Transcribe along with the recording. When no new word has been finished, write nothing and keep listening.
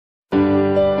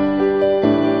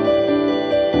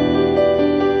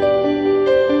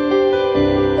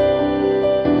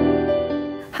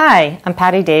Hi, I'm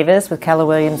Patty Davis with Keller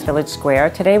Williams Village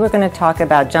Square. Today we're going to talk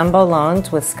about jumbo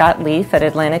loans with Scott Leaf at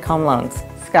Atlantic Home Loans.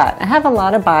 Scott, I have a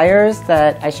lot of buyers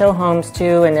that I show homes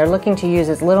to and they're looking to use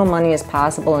as little money as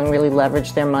possible and really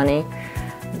leverage their money.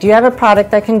 Do you have a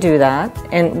product that can do that?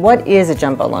 And what is a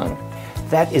jumbo loan?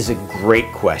 That is a great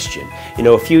question. You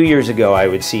know, a few years ago I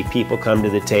would see people come to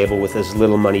the table with as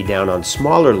little money down on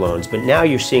smaller loans, but now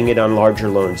you're seeing it on larger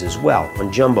loans as well, on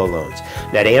jumbo loans.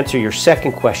 Now, to answer your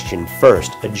second question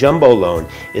first, a jumbo loan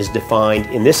is defined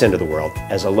in this end of the world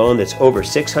as a loan that's over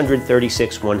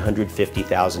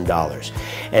 $150,000.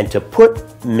 And to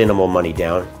put minimal money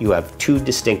down, you have two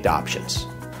distinct options.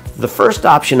 The first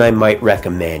option I might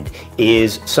recommend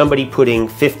is somebody putting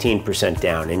 15%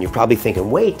 down, and you're probably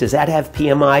thinking, wait, does that have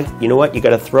PMI? You know what, you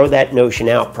got to throw that notion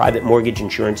out. Private mortgage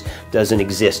insurance doesn't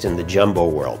exist in the jumbo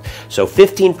world. So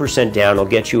 15% down will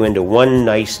get you into one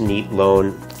nice, neat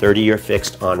loan, 30-year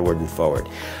fixed onward and forward.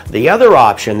 The other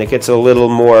option that gets a little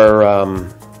more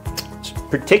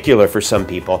particular for some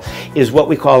people is what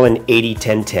we call an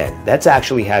 80-10-10. That's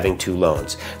actually having two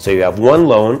loans. So you have one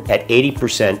loan at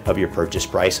 80% of your purchase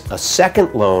price, a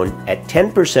second loan at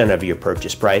 10% of your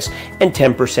purchase price, and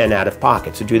 10% out of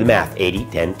pocket. So do the math,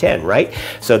 80-10-10, right?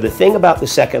 So the thing about the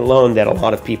second loan that a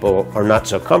lot of people are not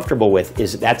so comfortable with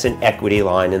is that's an equity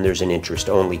line and there's an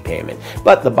interest-only payment.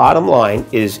 But the bottom line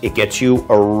is it gets you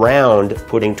around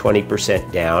putting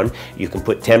 20% down. You can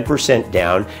put 10%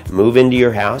 down, move into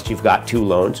your house, you've got two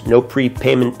loans, no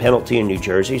prepayment penalty in New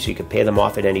Jersey, so you can pay them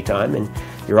off at any time, and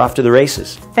you're off to the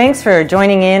races. Thanks for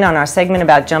joining in on our segment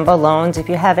about jumbo loans. If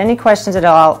you have any questions at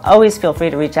all, always feel free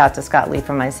to reach out to Scott Leaf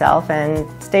or myself, and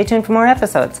stay tuned for more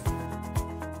episodes.